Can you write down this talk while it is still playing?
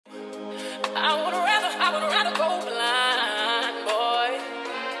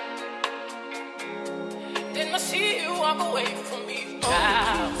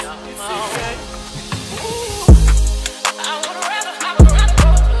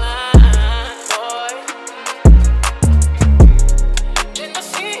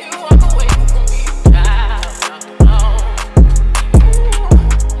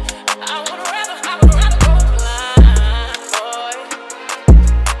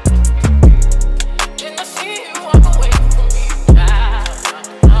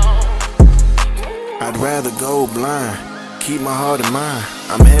rather go blind, keep my heart in mind.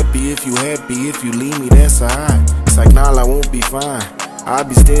 I'm happy if you happy, if you leave me, that's alright. It's like, nah, I won't be fine, I'll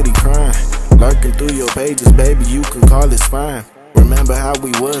be steady crying. Lurking through your pages, baby, you can call it fine. Remember how we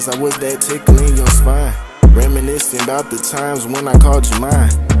was, I was that tickle in your spine. Reminiscing about the times when I called you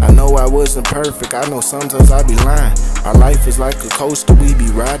mine. I know I wasn't perfect, I know sometimes I be lying. Our life is like a coaster, we be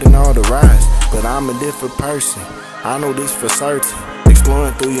riding all the rides. But I'm a different person, I know this for certain.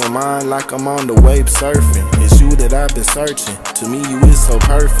 Exploring through your mind like I'm on the wave surfing. It's you that I've been searching, to me you is so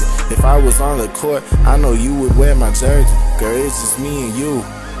perfect. If I was on the court, I know you would wear my jersey. Girl, it's just me and you,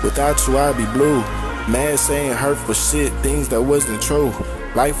 without you I'd be blue. Mad saying hurtful shit, things that wasn't true.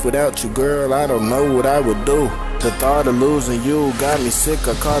 Life without you, girl, I don't know what I would do. The thought of losing you got me sick,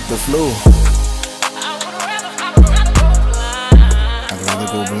 I caught the flu. I'd rather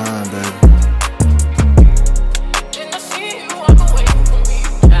go blind, baby. Didn't see you walk away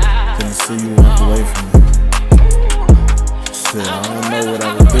from me. Shit, I don't know what I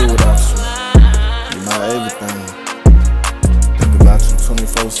would do without you. You're my everything. Think about you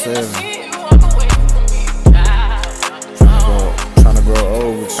 24/7.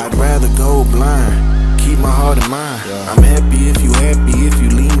 I'd rather go blind, keep my heart in mind. I'm happy if you happy, if you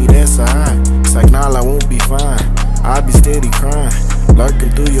leave me, that's alright. It's like, nah, I won't be fine, I'll be steady crying.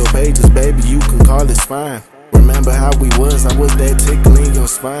 Lurking through your pages, baby, you can call it fine. Remember how we was, I was that tickle in your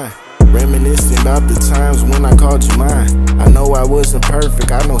spine. Reminiscing about the times when I called you mine. I know I wasn't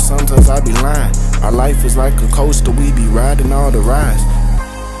perfect, I know sometimes I be lying. Our life is like a coaster, we be riding all the rides.